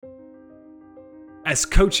As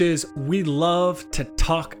coaches, we love to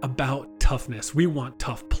talk about toughness. We want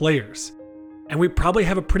tough players. And we probably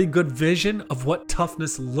have a pretty good vision of what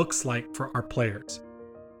toughness looks like for our players.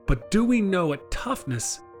 But do we know what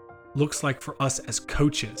toughness looks like for us as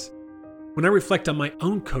coaches? When I reflect on my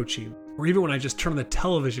own coaching, or even when I just turn on the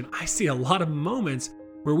television, I see a lot of moments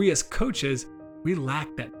where we as coaches, we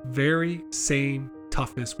lack that very same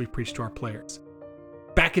toughness we preach to our players.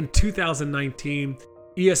 Back in 2019,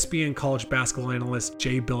 ESPN college basketball analyst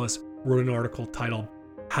Jay Bilas wrote an article titled,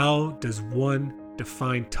 "How Does One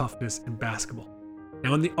Define Toughness in Basketball?"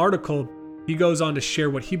 Now in the article, he goes on to share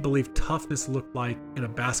what he believed toughness looked like in a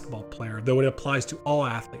basketball player, though it applies to all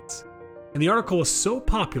athletes. And the article was so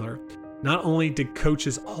popular, not only did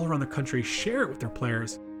coaches all around the country share it with their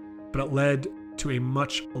players, but it led to a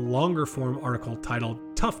much longer form article titled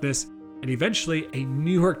Toughness, and eventually a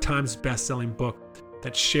New York Times best-selling book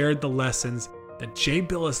that shared the lessons that Jay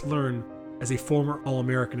Bilas learned as a former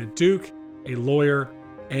All-American at Duke, a lawyer,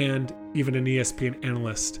 and even an ESPN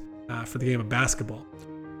analyst for the game of basketball.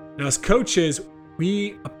 Now, as coaches,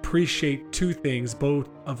 we appreciate two things, both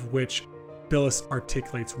of which Bilas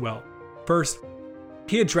articulates well. First,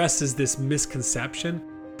 he addresses this misconception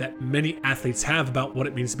that many athletes have about what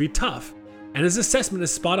it means to be tough. And his assessment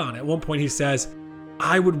is spot on. At one point, he says,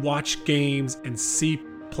 "I would watch games and see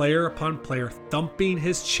player upon player thumping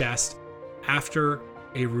his chest after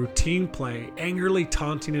a routine play, angrily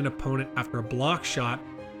taunting an opponent after a block shot,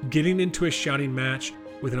 getting into a shouting match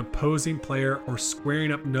with an opposing player, or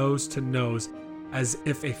squaring up nose to nose as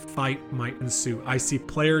if a fight might ensue. I see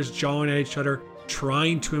players jawing at each other,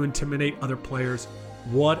 trying to intimidate other players.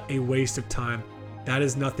 What a waste of time. That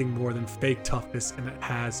is nothing more than fake toughness, and it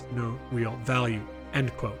has no real value."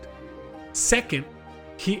 End quote. Second,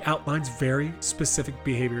 he outlines very specific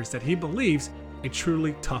behaviors that he believes a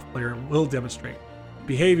truly tough player will demonstrate.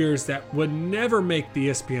 Behaviors that would never make the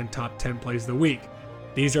ESPN top 10 plays of the week.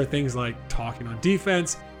 These are things like talking on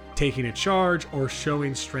defense, taking a charge, or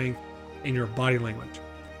showing strength in your body language.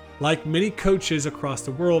 Like many coaches across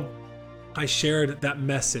the world, I shared that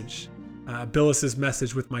message, Bilas's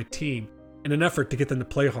message, with my team in an effort to get them to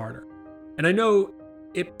play harder. And I know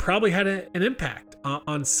it probably had an impact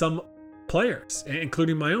on some players,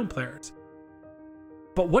 including my own players.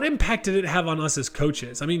 But what impact did it have on us as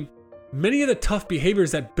coaches? I mean, many of the tough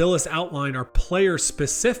behaviors that Bilas outlined are player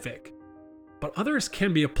specific, but others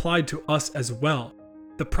can be applied to us as well.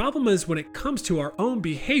 The problem is when it comes to our own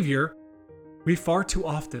behavior, we far too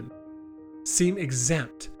often seem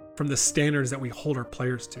exempt from the standards that we hold our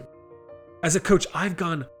players to. As a coach, I've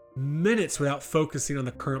gone minutes without focusing on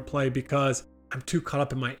the current play because I'm too caught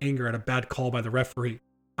up in my anger at a bad call by the referee.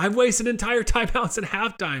 I've wasted entire timeouts and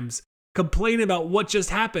half times complaining about what just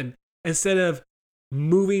happened instead of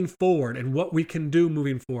moving forward and what we can do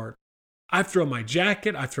moving forward. I've thrown my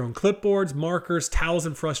jacket, I've thrown clipboards, markers, towels,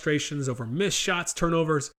 and frustrations over missed shots,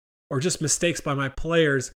 turnovers, or just mistakes by my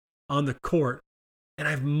players on the court. And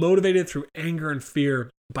I've motivated through anger and fear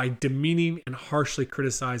by demeaning and harshly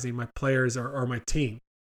criticizing my players or my team.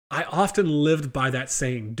 I often lived by that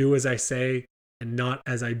saying, "Do as I say and not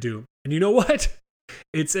as I do." And you know what?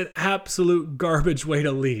 It's an absolute garbage way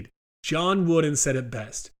to lead. John Wooden said it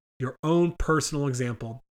best. Your own personal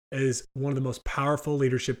example is one of the most powerful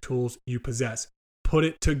leadership tools you possess. Put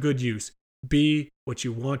it to good use. Be what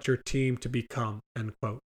you want your team to become, end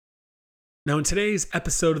quote. Now, in today's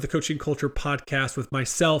episode of the Coaching Culture Podcast with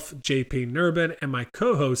myself, JP Nerbun, and my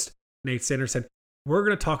co-host, Nate Sanderson, we're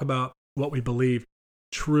going to talk about what we believe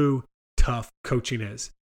true tough coaching is.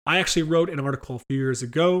 I actually wrote an article a few years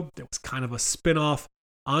ago that was kind of a spin-off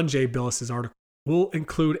on Jay Bilas's article. We'll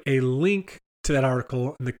include a link to that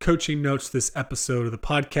article in the coaching notes to this episode of the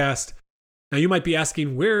podcast. Now, you might be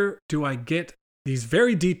asking, where do I get these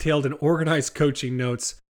very detailed and organized coaching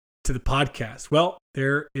notes to the podcast? Well,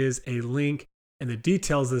 there is a link in the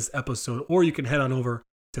details of this episode, or you can head on over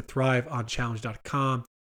to thriveonchallenge.com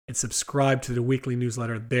and subscribe to the weekly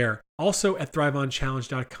newsletter there. Also at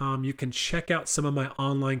thriveonchallenge.com, you can check out some of my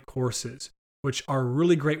online courses, which are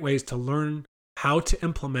really great ways to learn how to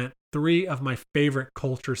implement 3 of my favorite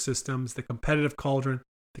culture systems: the competitive cauldron,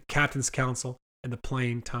 the captain's council, and the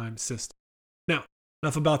playing time system. Now,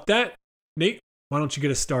 enough about that. Nate, why don't you get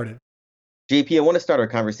us started? JP, I want to start our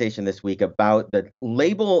conversation this week about the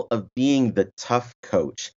label of being the tough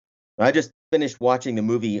coach. I just finished watching the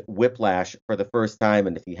movie Whiplash for the first time,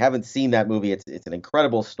 and if you haven't seen that movie, it's an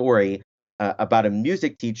incredible story about a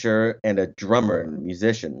music teacher and a drummer and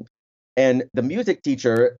musician. And the music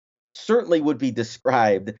teacher certainly would be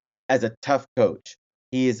described as a tough coach.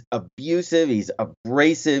 He is abusive, he's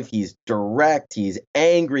abrasive, he's direct, he's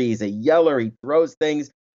angry, he's a yeller, he throws things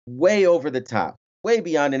way over the top. way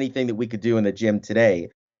beyond anything that we could do in the gym today.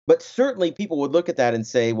 But certainly people would look at that and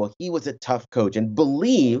say, well, he was a tough coach and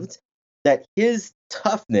believed that his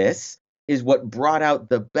toughness is what brought out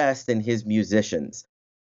the best in his musicians.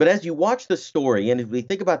 But as you watch the story, and if we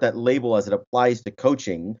think about that label as it applies to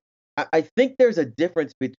coaching, I think there's a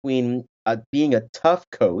difference between being a tough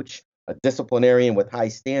coach, a disciplinarian with high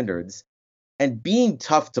standards, and being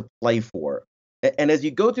tough to play for. And as you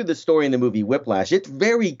go through the story in the movie Whiplash, it's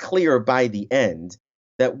very clear by the end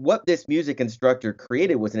that what this music instructor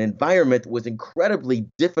created was an environment that was incredibly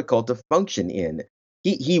difficult to function in.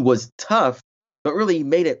 He was tough, but really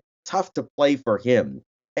made it tough to play for him.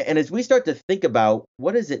 And as we start to think about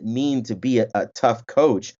what does it mean to be a tough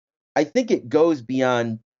coach, I think it goes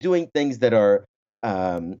beyond doing things that are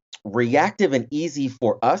reactive and easy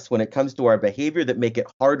for us when it comes to our behavior that make it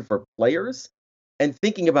hard for players, and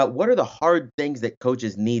thinking about what are the hard things that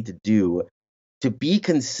coaches need to do to be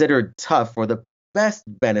considered tough for the best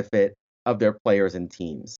benefit of their players and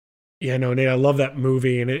teams. Yeah, no, Nate, I love that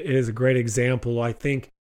movie, and it is a great example. I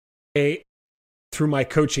think through my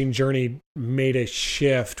coaching journey, made a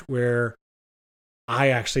shift where I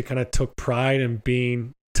actually kind of took pride in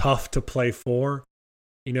being tough to play for,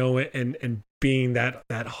 and being that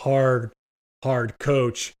hard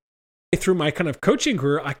coach. Through my kind of coaching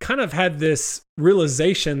career, I kind of had this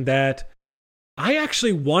realization that I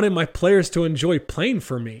actually wanted my players to enjoy playing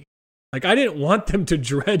for me. Like, I didn't want them to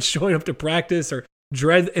dread showing up to practice or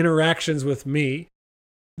dread interactions with me.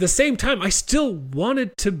 At the same time, I still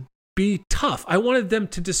wanted to be tough. I wanted them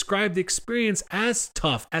to describe the experience as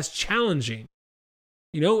tough, as challenging.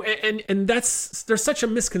 And there's such a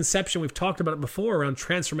misconception. We've talked about it before around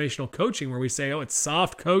transformational coaching, where we say, oh, it's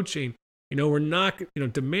soft coaching. We're not,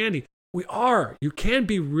 demanding. We are. You can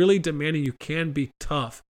be really demanding. You can be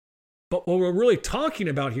tough. But what we're really talking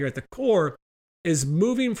about here at the core is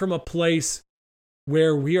moving from a place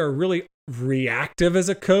where we are really reactive as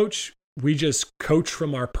a coach. We just coach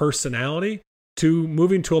from our personality, to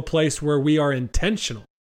moving to a place where we are intentional,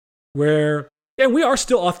 where we are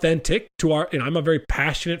still authentic to our, I'm a very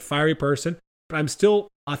passionate, fiery person, but I'm still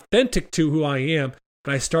authentic to who I am.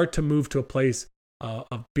 But I start to move to a place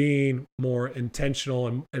of being more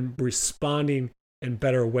intentional and responding in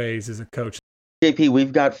better ways as a coach. JP,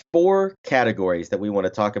 we've got 4 categories that we want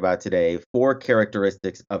to talk about today, 4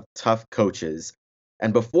 characteristics of tough coaches.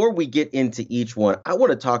 And before we get into each one, I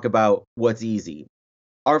want to talk about what's easy.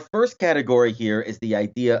 Our first category here is the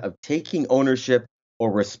idea of taking ownership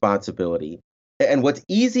or responsibility. And what's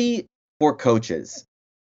easy for coaches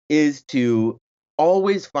is to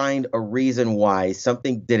always find a reason why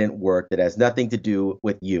something didn't work that has nothing to do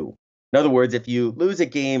with you. In other words, if you lose a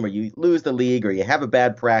game or you lose the league or you have a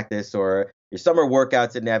bad practice or your summer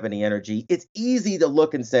workouts didn't have any energy, it's easy to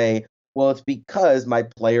look and say, well, it's because my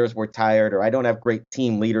players were tired, or I don't have great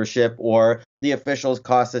team leadership, or the officials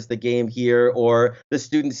cost us the game here, or the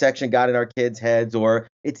student section got in our kids' heads, or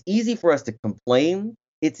it's easy for us to complain.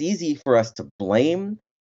 It's easy for us to blame.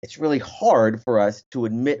 It's really hard for us to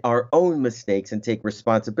admit our own mistakes and take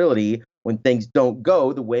responsibility when things don't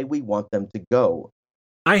go the way we want them to go.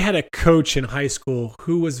 I had a coach in high school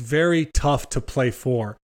who was very tough to play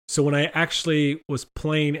for. So when I actually was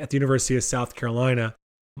playing at the University of South Carolina,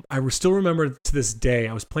 I still remember to this day,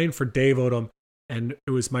 I was playing for Dave Odom, and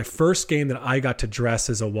it was my first game that I got to dress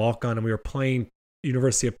as a walk-on, and we were playing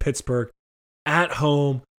University of Pittsburgh at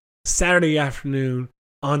home, Saturday afternoon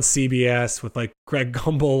on CBS with like Greg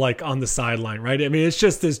Gumbel like on the sideline, right? I mean, it's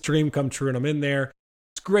just this dream come true, and I'm in there.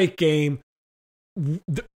 It's a great game.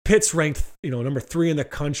 Pitt's ranked, number 3 in the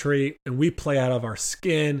country, and we play out of our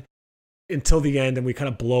skin until the end, and we kind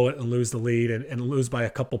of blow it and lose the lead and lose by a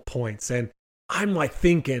couple points. And I'm like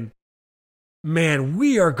thinking, man,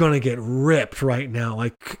 we are going to get ripped right now.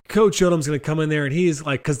 Like, Coach Odom's going to come in there, and he's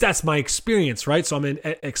like, because that's my experience, right? So I'm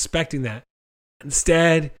expecting that.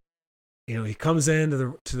 Instead, he comes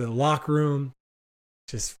into the locker room,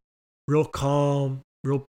 just real calm,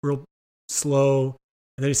 real slow.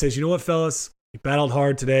 And then he says, you know what, fellas? You battled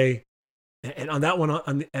hard today. And on that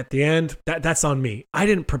one, at the end, that's on me. I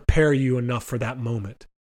didn't prepare you enough for that moment.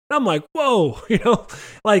 And I'm like, whoa,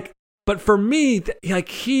 but for me,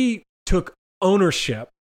 he took ownership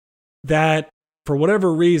that for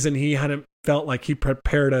whatever reason, he hadn't felt like he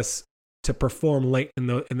prepared us to perform late in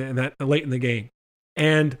the game.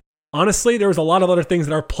 And honestly, there was a lot of other things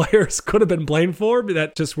that our players could have been blamed for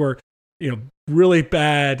that just were, really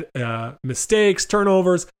bad mistakes,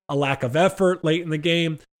 turnovers, a lack of effort late in the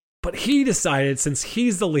game. But he decided, since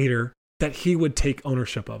he's the leader, that he would take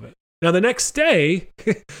ownership of it. Now, the next day,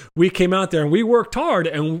 we came out there and we worked hard,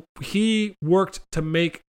 and he worked to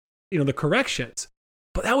make, the corrections.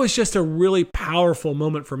 But that was just a really powerful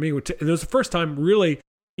moment for me. It was the first time really,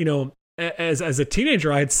 as a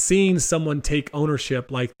teenager, I had seen someone take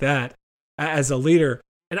ownership like that as a leader.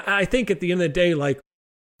 And I think at the end of the day, like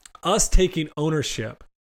us taking ownership,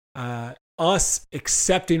 us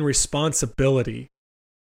accepting responsibility,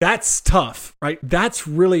 that's tough, right? That's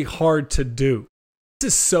really hard to do.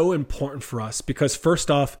 This is so important for us because first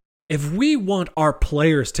off, if we want our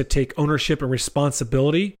players to take ownership and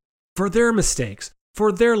responsibility for their mistakes,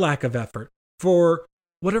 for their lack of effort, for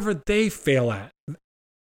whatever they fail at,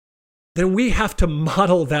 then we have to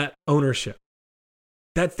model that ownership.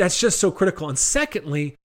 That's just so critical. And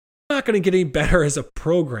secondly, I'm not going to get any better as a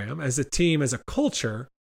program, as a team, as a culture,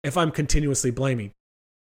 if I'm continuously blaming.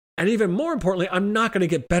 And even more importantly, I'm not going to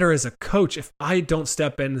get better as a coach if I don't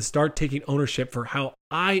step in and start taking ownership for how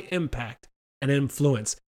I impact and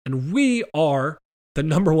influence. And we are the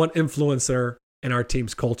number one influencer in our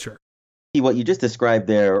team's culture. What you just described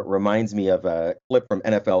there reminds me of a clip from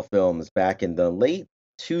NFL Films back in the late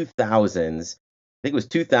 2000s. I think it was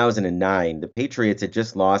 2009. The Patriots had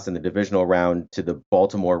just lost in the divisional round to the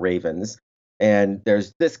Baltimore Ravens. And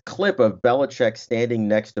there's this clip of Belichick standing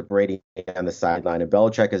next to Brady on the sideline. And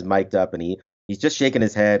Belichick is mic'd up and he's just shaking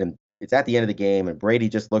his head. And it's at the end of the game. And Brady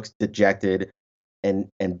just looks dejected. And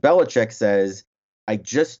Belichick says, I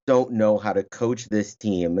just don't know how to coach this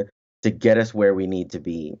team to get us where we need to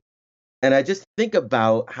be. And I just think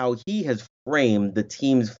about how he has framed the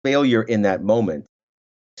team's failure in that moment.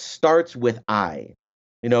 Starts with I.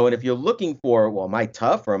 And if you're looking for, well, am I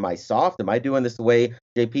tough or am I soft? Am I doing this the way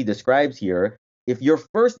JP describes here? If your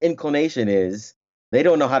first inclination is they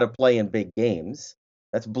don't know how to play in big games,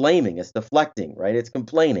 that's blaming, it's deflecting, right? It's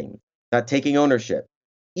complaining, not taking ownership.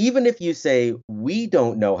 Even if you say we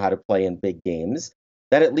don't know how to play in big games,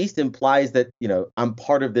 that at least implies that, I'm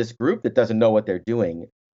part of this group that doesn't know what they're doing.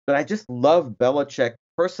 But I just love Belichick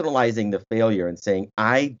personalizing the failure and saying,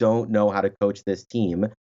 I don't know how to coach this team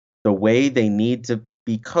the way they need to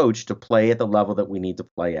be coached to play at the level that we need to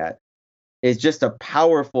play at. It's just a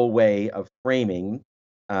powerful way of framing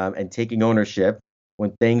and taking ownership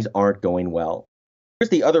when things aren't going well. Here's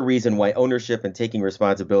the other reason why ownership and taking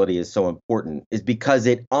responsibility is so important is because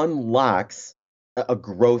it unlocks a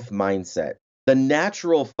growth mindset. The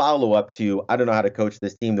natural follow-up to, I don't know how to coach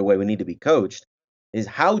this team the way we need to be coached, is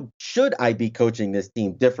how should I be coaching this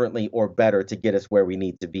team differently or better to get us where we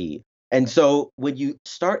need to be? And so when you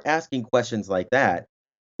start asking questions like that,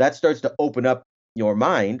 that starts to open up your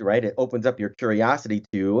mind, right? It opens up your curiosity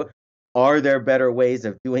to, are there better ways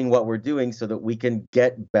of doing what we're doing so that we can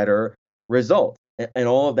get better results? And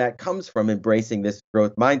all of that comes from embracing this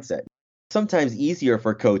growth mindset. Sometimes easier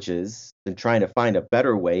for coaches than trying to find a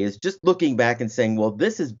better way is just looking back and saying, well,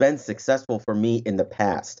 this has been successful for me in the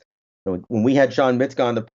past. When we had Sean Mitzka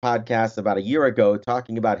on the podcast about a year ago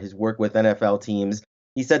talking about his work with NFL teams,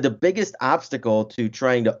 he said the biggest obstacle to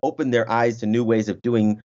trying to open their eyes to new ways of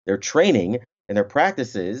doing their training and their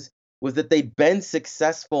practices was that they'd been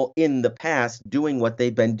successful in the past doing what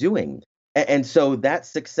they've been doing. And so that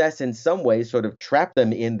success in some ways sort of trapped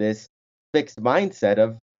them in this fixed mindset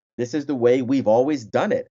of this is the way we've always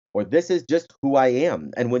done it, or this is just who I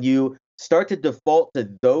am. And when you start to default to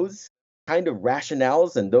those kind of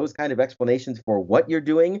rationales and those kind of explanations for what you're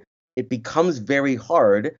doing, it becomes very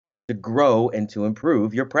hard to grow and to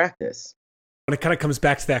improve your practice. And it kind of comes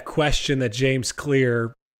back to that question that James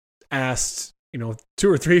Clear asked, 2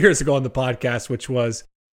 or 3 years ago on the podcast, which was,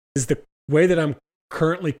 is the way that I'm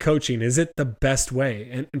currently coaching, is it the best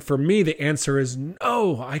way? And for me, the answer is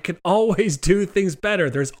no. I can always do things better.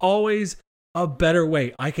 There's always a better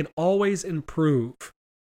way. I can always improve.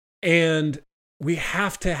 And we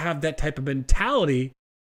have to have that type of mentality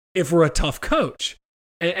if we're a tough coach.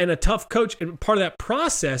 And a tough coach, and part of that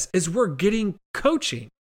process is we're getting coaching.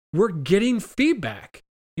 We're getting feedback.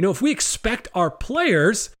 If we expect our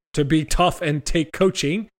players to be tough and take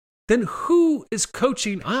coaching, then who is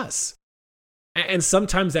coaching us? And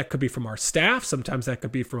sometimes that could be from our staff. Sometimes that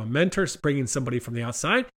could be from a mentor, bringing somebody from the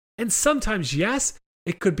outside. And sometimes, yes,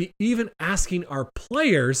 it could be even asking our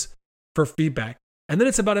players for feedback. And then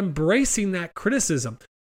it's about embracing that criticism.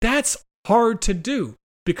 That's hard to do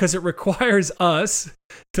because it requires us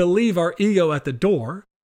to leave our ego at the door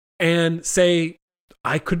and say,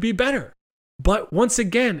 I could be better. But once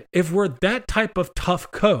again, if we're that type of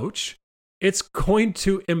tough coach, it's going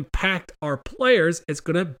to impact our players. It's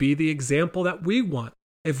going to be the example that we want.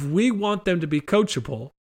 If we want them to be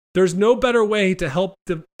coachable, there's no better way to help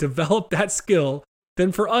develop that skill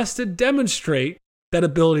than for us to demonstrate that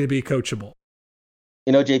ability to be coachable.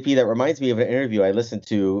 JP, that reminds me of an interview I listened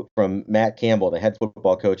to from Matt Campbell, the head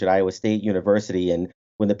football coach at Iowa State University. And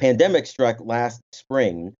when the pandemic struck last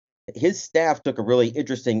spring, his staff took a really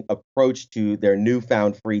interesting approach to their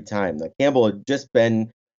newfound free time. Now, Campbell had just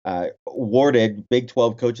been awarded Big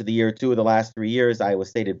 12 Coach of the Year 2 of the last 3 years. Iowa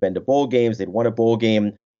State had been to bowl games. They'd won a bowl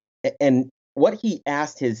game. And what he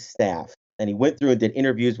asked his staff, and he went through and did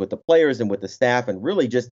interviews with the players and with the staff and really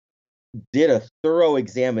just did a thorough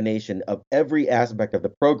examination of every aspect of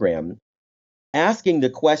the program, asking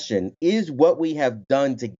the question, is what we have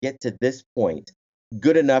done to get to this point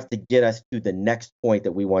good enough to get us to the next point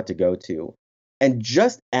that we want to go to? And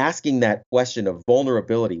just asking that question of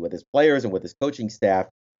vulnerability with his players and with his coaching staff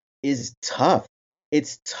is tough.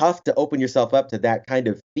 It's tough to open yourself up to that kind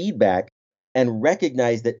of feedback and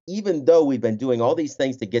recognize that even though we've been doing all these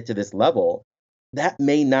things to get to this level, that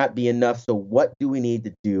may not be enough. So what do we need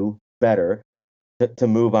to do better to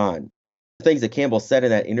move on? The things that Campbell said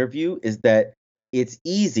in that interview is that it's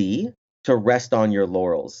easy to rest on your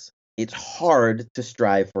laurels. It's hard to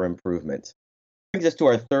strive for improvement. Brings us to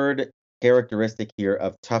our third characteristic here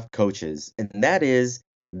of tough coaches, and that is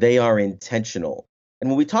they are intentional. And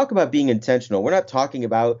when we talk about being intentional, we're not talking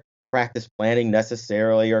about practice planning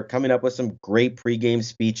necessarily or coming up with some great pregame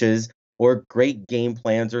speeches or great game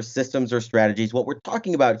plans or systems or strategies. What we're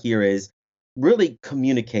talking about here is really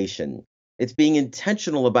communication. It's being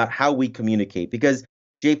intentional about how we communicate, because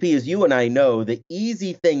JP, as you and I know, the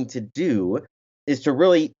easy thing to do is to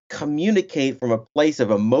really communicate from a place of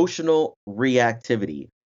emotional reactivity,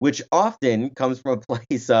 which often comes from a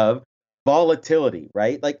place of volatility,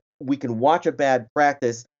 right? Like we can watch a bad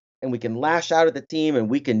practice and we can lash out at the team and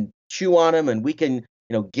we can chew on them and we can,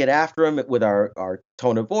 get after them with our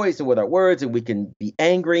tone of voice and with our words, and we can be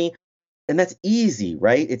angry. And that's easy,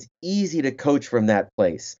 right? It's easy to coach from that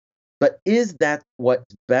place. But is that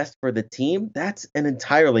what's best for the team? That's an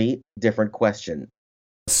entirely different question.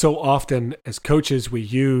 So often as coaches, we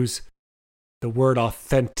use the word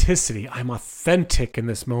authenticity. I'm authentic in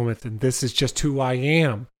this moment, and this is just who I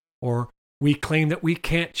am. Or we claim that we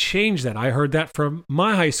can't change that. I heard that from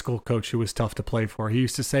my high school coach who was tough to play for. He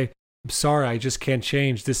used to say, I'm sorry, I just can't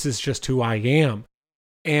change. This is just who I am.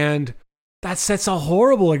 And that sets a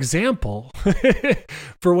horrible example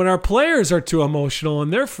for when our players are too emotional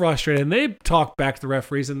and they're frustrated and they talk back to the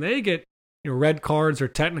referees and they get red cards or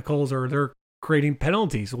technicals or they're creating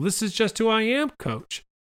penalties. Well, this is just who I am, coach.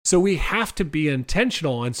 So we have to be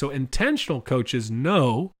intentional. And so intentional coaches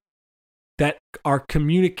know that our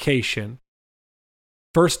communication,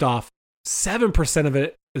 first off, 7% of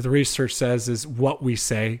it, as the research says, is what we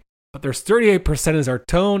say. But there's 38% is our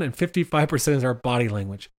tone and 55% is our body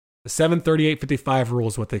language. The 7-38-55 rule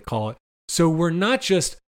is what they call it. So we're not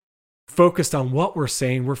just focused on what we're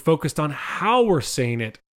saying, we're focused on how we're saying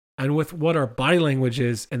it and with what our body language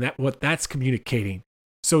is and what that's communicating.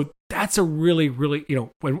 So that's a really, really,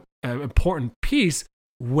 important piece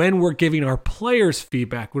when we're giving our players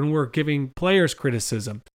feedback, when we're giving players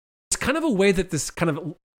criticism. It's kind of a way that this kind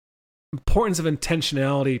of importance of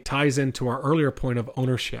intentionality ties into our earlier point of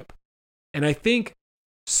ownership. And I think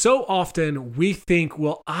so often we think,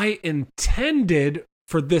 well, I intended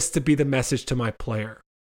for this to be the message to my player.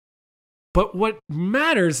 But what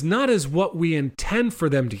matters not is what we intend for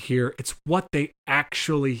them to hear, it's what they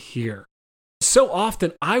actually hear. So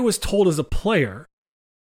often I was told as a player,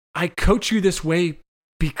 I coach you this way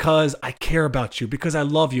because I care about you, because I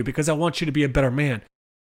love you, because I want you to be a better man.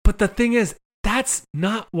 But the thing is, that's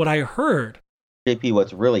not what I heard. JP,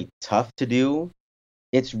 what's really tough to do,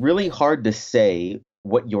 it's really hard to say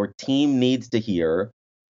what your team needs to hear,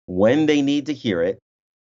 when they need to hear it,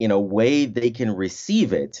 in a way they can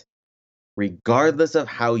receive it, regardless of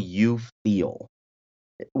how you feel.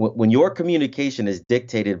 When your communication is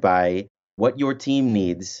dictated by what your team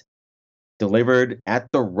needs, delivered at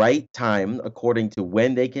the right time according to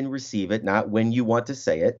when they can receive it, not when you want to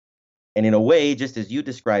say it, and in a way, just as you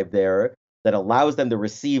described there, that allows them to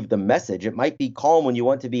receive the message. It might be calm when you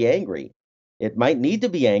want to be angry. It might need to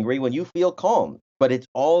be angry when you feel calm, but it's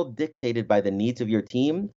all dictated by the needs of your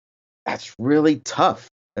team. That's really tough.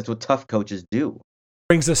 That's what tough coaches do.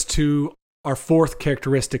 Brings us to our fourth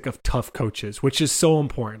characteristic of tough coaches, which is so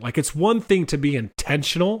important. Like, it's one thing to be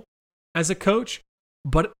intentional as a coach,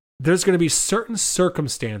 but there's going to be certain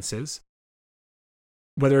circumstances,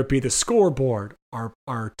 whether it be the scoreboard,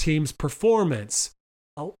 our team's performance.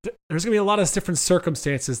 There's going to be a lot of different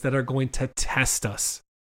circumstances that are going to test us.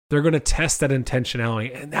 They're going to test that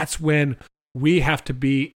intentionality. And that's when we have to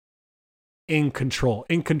be in control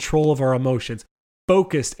of our emotions,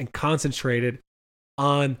 focused and concentrated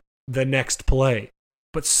on the next play.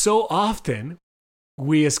 But so often,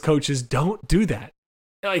 we as coaches don't do that.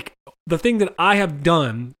 Like, the thing that I have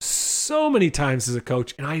done so many times as a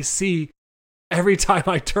coach, and I see every time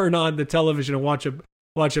I turn on the television and watch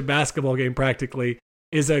a basketball game practically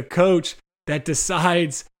is a coach that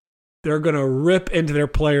decides they're going to rip into their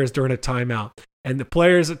players during a timeout. And the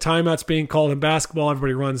players, a timeout's being called in basketball,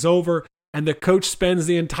 everybody runs over, and the coach spends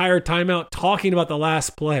the entire timeout talking about the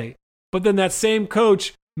last play. But then that same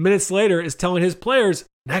coach, minutes later, is telling his players,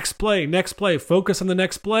 next play, focus on the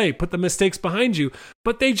next play, put the mistakes behind you.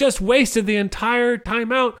 But they just wasted the entire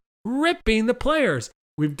timeout ripping the players.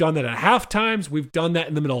 We've done that at halftimes. We've done that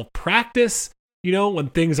in the middle of practice. When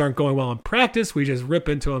things aren't going well in practice, we just rip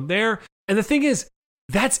into them there. And the thing is,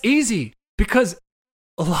 that's easy because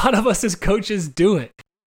a lot of us as coaches do it.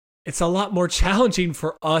 It's a lot more challenging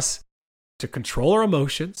for us to control our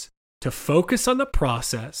emotions, to focus on the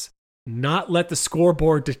process, not let the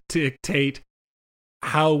scoreboard dictate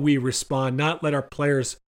how we respond, not let our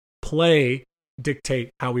players play dictate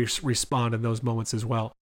how we respond in those moments as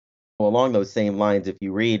well. Well, along those same lines, if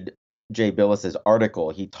you read Jay Billis's article,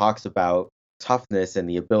 he talks about toughness and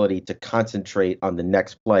the ability to concentrate on the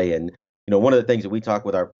next play. And, one of the things that we talk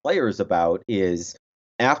with our players about is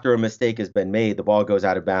after a mistake has been made, the ball goes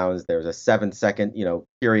out of bounds. There's a 7-second,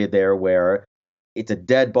 period there where it's a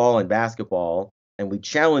dead ball in basketball. And we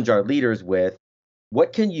challenge our leaders with,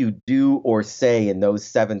 what can you do or say in those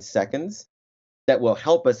 7 seconds that will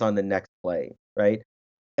help us on the next play, right?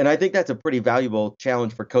 And I think that's a pretty valuable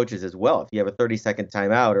challenge for coaches as well. If you have a 30-second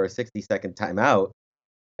timeout or a 60-second timeout,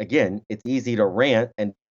 again, it's easy to rant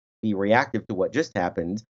and be reactive to what just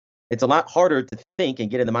happened. It's a lot harder to think and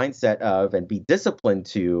get in the mindset of and be disciplined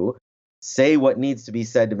to say what needs to be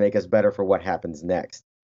said to make us better for what happens next.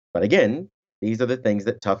 But again, these are the things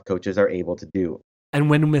that tough coaches are able to do. And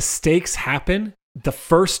when mistakes happen, the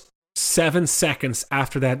first 7 seconds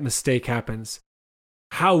after that mistake happens,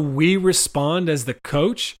 how we respond as the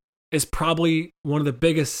coach is probably one of the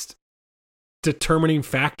biggest determining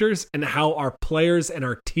factors in how our players and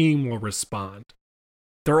our team will respond.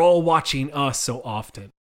 They're all watching us so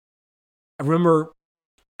often. I remember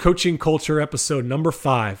Coaching Culture episode number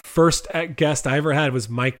 5. First guest I ever had was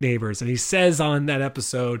Mike Neighbors. And he says on that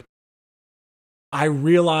episode, I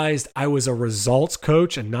realized I was a results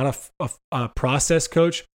coach and not a process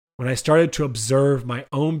coach when I started to observe my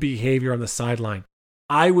own behavior on the sideline.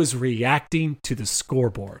 I was reacting to the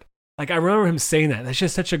scoreboard. I remember him saying that. That's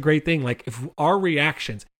just such a great thing. If our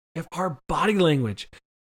reactions, if our body language,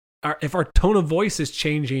 if our tone of voice is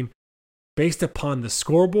changing based upon the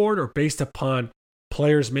scoreboard or based upon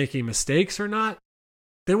players making mistakes or not,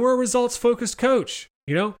 then we're a results-focused coach,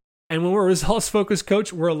 And when we're a results-focused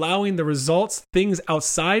coach, we're allowing the results, things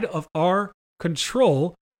outside of our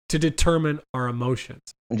control, to determine our emotions.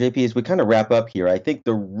 And JP, as we kind of wrap up here, I think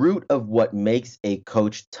the root of what makes a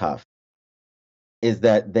coach tough is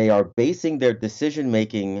that they are basing their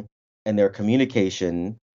decision-making and their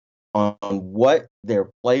communication on what their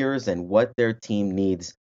players and what their team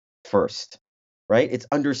needs first, right? It's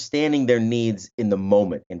understanding their needs in the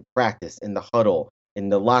moment, in practice, in the huddle, in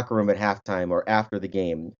the locker room at halftime or after the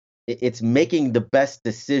game. It's making the best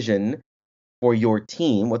decision for your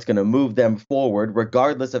team, what's going to move them forward,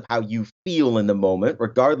 regardless of how you feel in the moment,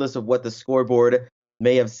 regardless of what the scoreboard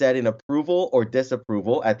may have said in approval or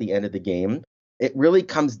disapproval at the end of the game. It really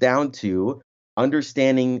comes down to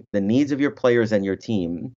understanding the needs of your players and your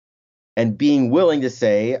team and being willing to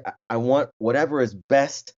say, I want whatever is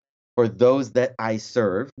best for those that I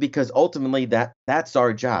serve, because ultimately that's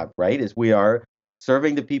our job, right? Is we are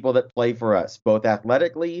serving the people that play for us, both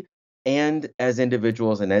athletically and as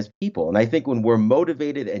individuals and as people. And I think when we're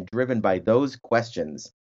motivated and driven by those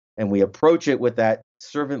questions and we approach it with that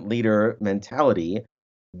servant leader mentality,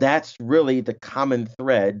 that's really the common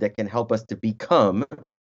thread that can help us to become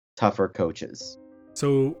tougher coaches.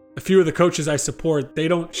 So a few of the coaches I support, they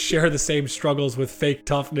don't share the same struggles with fake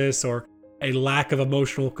toughness or a lack of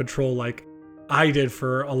emotional control like I did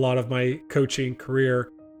for a lot of my coaching career,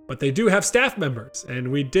 but they do have staff members. And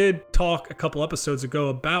we did talk a couple episodes ago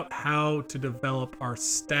about how to develop our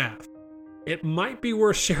staff. It might be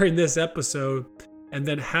worth sharing this episode and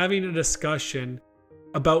then having a discussion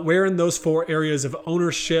about where in those 4 areas of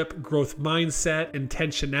ownership, growth mindset,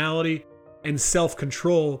 intentionality, and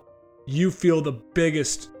self-control, you feel the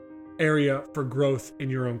biggest area for growth in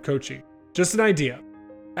your own coaching. Just an idea.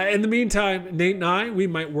 In the meantime, Nate and I, we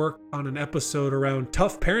might work on an episode around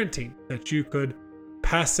tough parenting that you could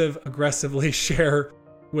passive-aggressively share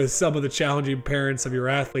with some of the challenging parents of your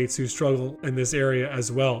athletes who struggle in this area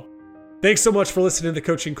as well. Thanks so much for listening to the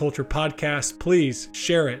Coaching Culture Podcast. Please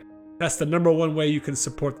share it. That's the number one way you can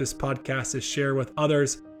support this podcast, is share with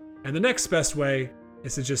others. And the next best way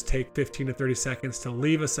is to just take 15 to 30 seconds to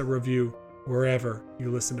leave us a review wherever you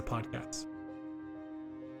listen to podcasts.